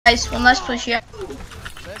Guys, one last push here.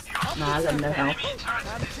 Nah, I got no health.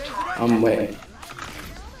 I'm waiting.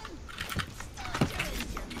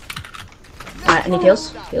 Alright, I need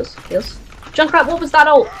heals. Heals. Junkrat, what was that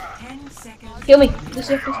ult? Heal me.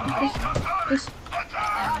 Lucio, please.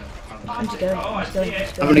 I'm just going. I'm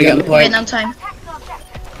gonna get the point. Waiting on time.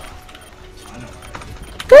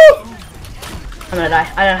 Woo! I'm gonna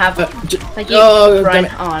die. I don't have. Thank you, Ryan.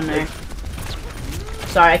 Oh no.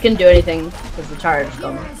 Sorry, I couldn't do anything because the turret is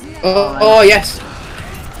gone. Oh yes.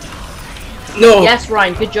 No. Yes,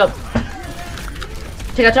 Ryan. Good job.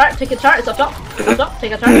 Take a turret. Take a turret. It's up top.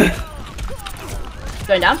 Take a turret.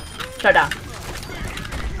 Going down. Turret down.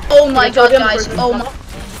 Oh my god, guys. Oh my.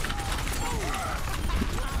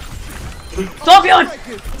 Torbjorn!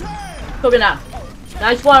 Torbjorn down.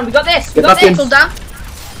 Nice one. We got this. We got this. Down.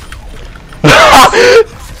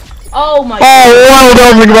 Oh my god. Oh, well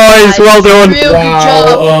done, guys. Well done. Real good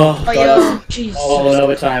job. Oh, yo. Jeez. oh,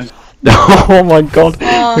 another time. Oh my god.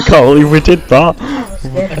 I can't believe we did that.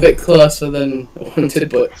 A bit closer than wanted,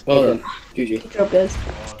 but well done. GG. Good job, guys.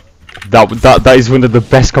 That is one of the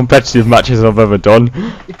best competitive matches I've ever done.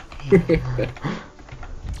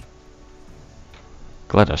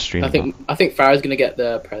 Glad I streamed I think Farah's gonna get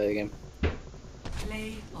the Predator game.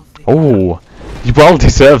 that. Oh, you well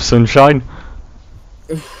deserved, Sunshine.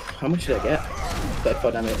 How much did I get?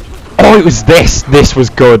 34 damage. Oh, it was this. This was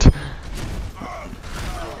good.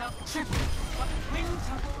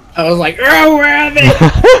 I was like, oh, where are they?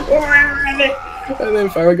 Where are they? And then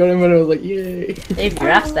Farah got him and I was like, yay. Dave, you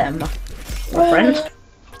asked them, my friend.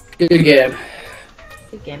 Good game.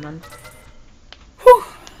 Good game, man.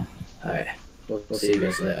 Alright, we'll see you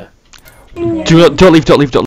guys later. Don't leave.